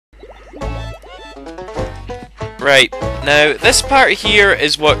Right, now this part here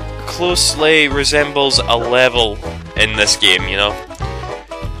is what closely resembles a level in this game, you know.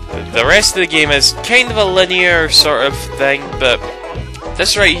 The rest of the game is kind of a linear sort of thing, but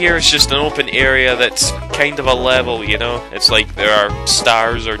this right here is just an open area that's kind of a level, you know. It's like there are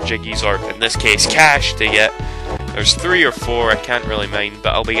stars or jiggies, or in this case cash to get. There's 3 or 4, I can't really mind,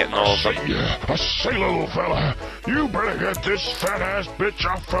 but I'll be getting all of them. I say, little fella, you better get this fat-ass bitch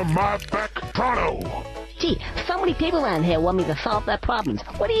off from my back pronto. Gee, so many people around here want me to solve their problems.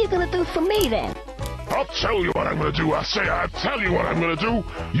 What are you gonna do for me, then? I'll tell you what I'm gonna do. I'll tell you what I'm gonna do.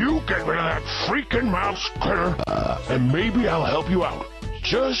 You get rid of that freaking mouse critter, and maybe I'll help you out.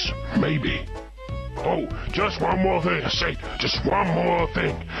 Just maybe. Oh, just one more thing. I say, just one more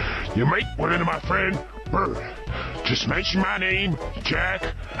thing. You might run into my friend, Bird. Just mention my name, Jack,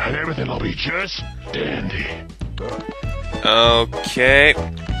 and everything will be just dandy. Okay.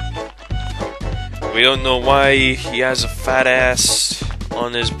 We don't know why he has a fat ass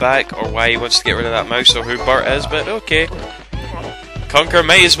on his back, or why he wants to get rid of that mouse, or who Bart is, but okay. Conker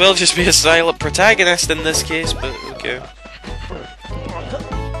might as well just be a silent protagonist in this case, but okay.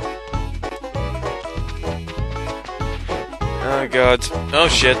 Oh god. Oh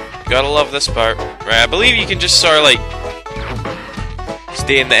shit. Gotta love this part. Right, I believe you can just sort of like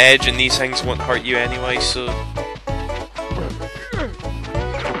stay in the edge and these things won't hurt you anyway, so...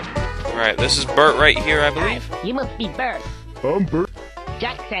 Right, this is Bert right here, I believe. You must be Bert. I'm Bert.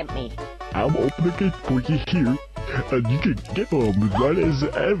 Jack sent me. I'm opening the gate for you here, and you can get on as right as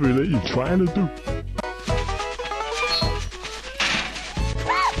everything you're trying to do.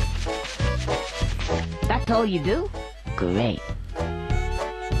 That's all you do? Great.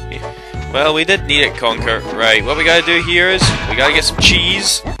 Well, we did need it, Conker. Right, what we gotta do here is, we gotta get some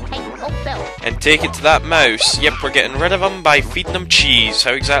cheese, and take it to that mouse. Yep, we're getting rid of him by feeding him cheese.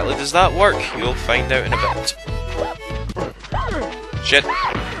 How exactly does that work? You'll find out in a bit. Shit.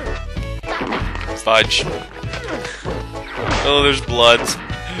 Fudge. Oh, there's blood.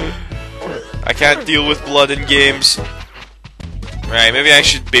 I can't deal with blood in games. Right, maybe I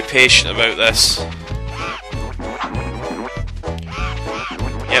should be patient about this.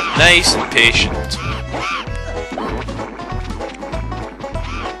 Yep, nice and patient.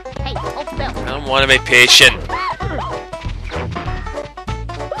 I don't want to be patient.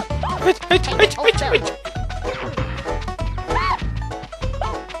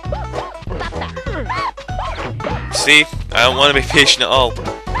 See? I don't want to be patient at all.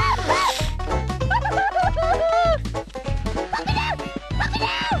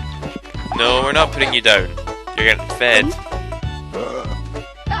 No, we're not putting you down. You're getting fed.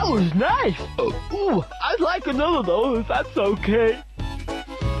 That was nice! Ooh, I'd like another of those if that's okay.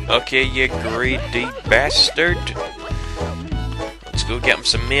 Okay, you greedy bastard. Let's go get him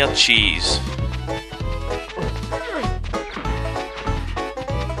some more cheese.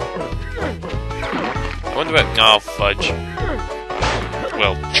 I wonder what... Oh, fudge.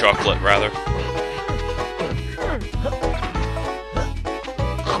 Well, chocolate, rather.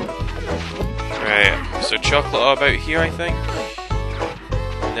 Right, so chocolate all about here, I think?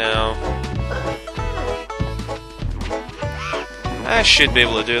 No. I should be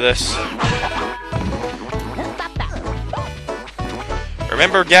able to do this.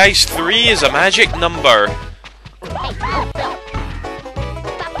 Remember, guys, 3 is a magic number.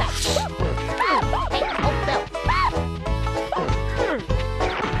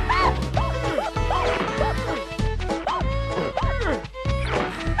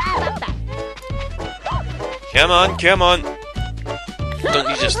 Come on, come on. Don't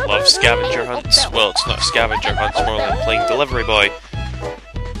you just love scavenger hunts? Well, it's not scavenger hunts, more like playing delivery boy.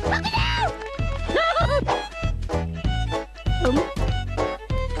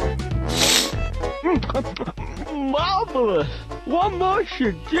 Marvelous! One more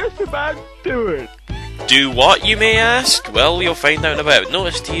should just about do it. Do what, you may ask? Well, you'll find out in a bit.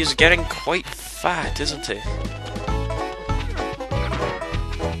 Noticed he is getting quite fat, isn't he?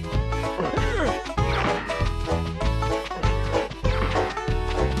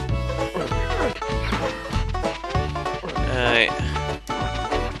 Alright.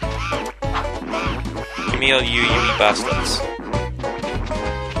 Give me all you wee bastards.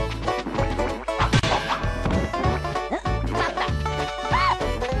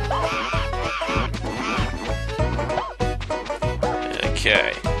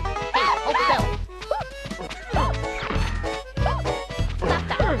 Okay.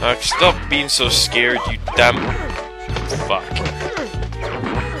 Stop being so scared, you damn... Fuck.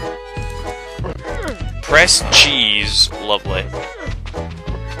 Press cheese. Lovely.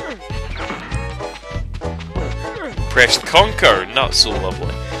 Press conquer. Not so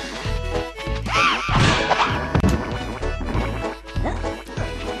lovely.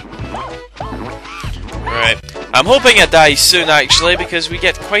 I'm hoping it dies soon, actually, because we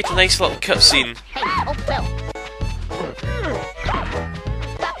get quite a nice little cutscene. Hey, oh, Phil.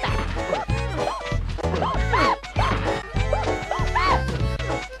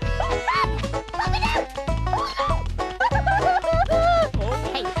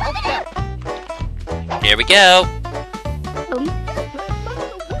 Hey, oh, Phil. Here we go.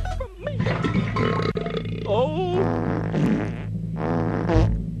 Oh.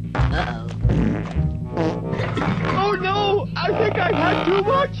 Uh-oh. Oh no! I think I've had too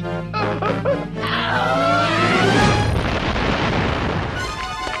much!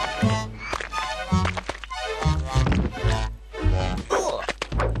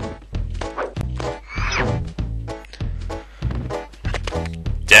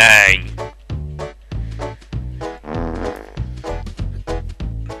 Dang.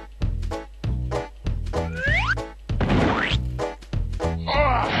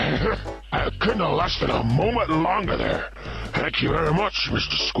 I couldn't have lasted a moment longer there. Thank you very much,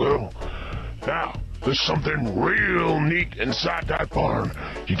 Mr. Squirrel. Now, there's something real neat inside that barn.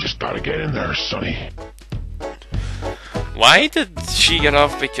 You just gotta get in there, Sonny. Why did she get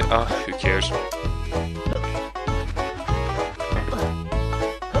off? Because who cares?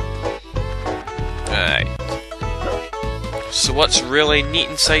 Alright. So what's really neat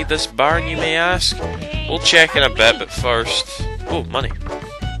inside this barn, you may ask? We'll check in a bit, but first... Oh, money.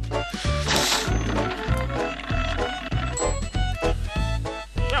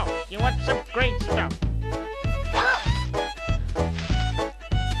 So, you want some great stuff?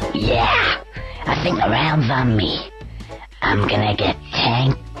 Yeah, I think the round's on me. I'm gonna get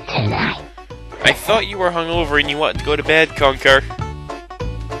tanked tonight. I thought you were hungover and you wanted to go to bed, Conker.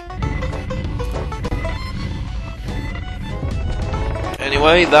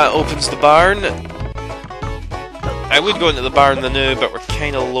 Anyway, that opens the barn. I would go into the barn now, but we're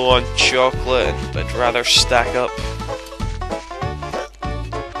kinda low on chocolate and I'd rather stack up.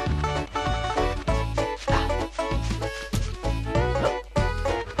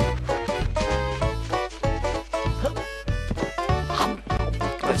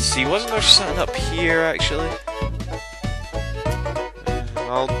 Let's see, wasn't there something up here actually?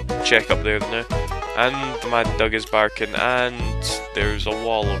 I'll check up there now. And the Mad Dog is barking, and there's a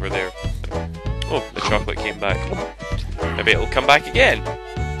wall over there. Oh, the chocolate came back. Maybe it'll come back again.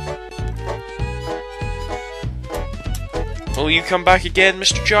 Will you come back again,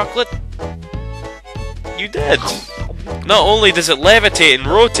 Mr. Chocolate? You did. Not only does it levitate and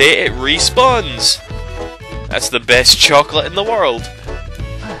rotate, it respawns. That's the best chocolate in the world.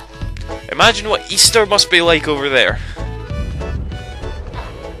 Imagine what Easter must be like over there.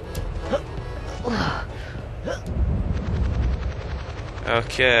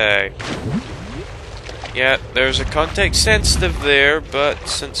 Okay. Yeah, there's a context sensitive there, but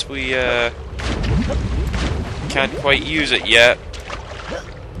since we can't quite use it yet,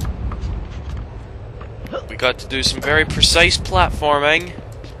 we got to do some very precise platforming.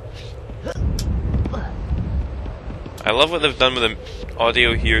 I love what they've done with the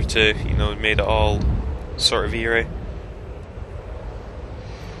audio here to, you know, made it all sort of eerie.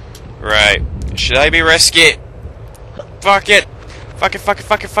 Right. Should I be risky? Fuck it! Fuck it, fuck it,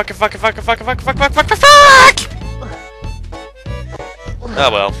 fuck it, fuck it, fuck it, fuck it, fuck it, fuck it, fuck it, fuck it, fuck it, fuck! Oh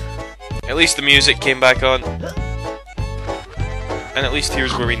well. At least the music came back on. And at least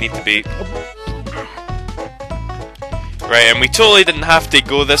here's where we need to be. Right, and we totally didn't have to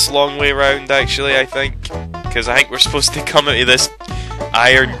go this long way around, actually, I think. Because I think we're supposed to come into this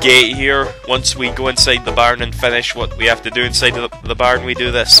iron gate here. Once we go inside the barn and finish what we have to do inside the barn, we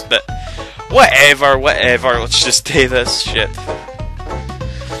do this. But whatever, let's just do this shit.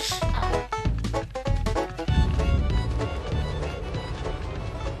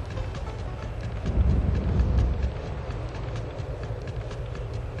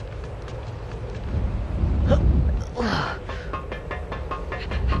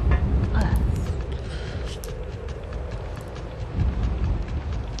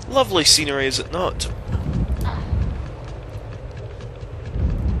 Lovely scenery, is it not?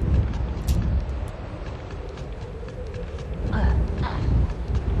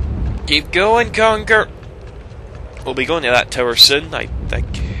 Keep going, Conker! We'll be going to that tower soon, I think.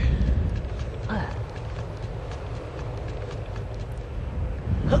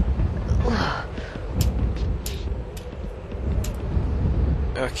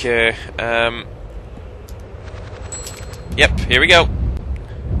 Okay, yep, here we go.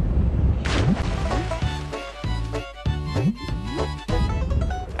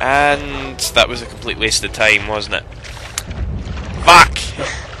 And that was a complete waste of time, wasn't it? Fuck!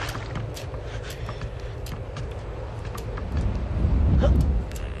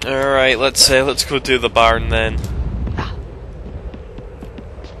 Alright. Right, let's go do the barn then.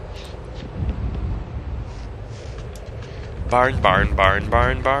 Barn, barn, barn,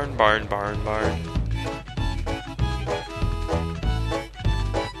 barn, barn, barn, barn, barn.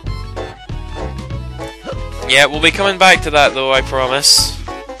 Yeah, we'll be coming back to that though, I promise.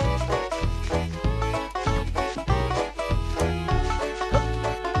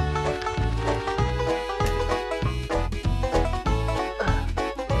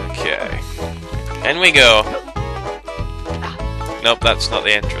 Okay. In we go. Nope, that's not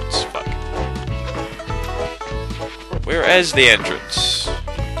the entrance. Fuck. Where is the entrance?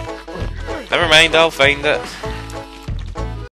 Never mind, I'll find it.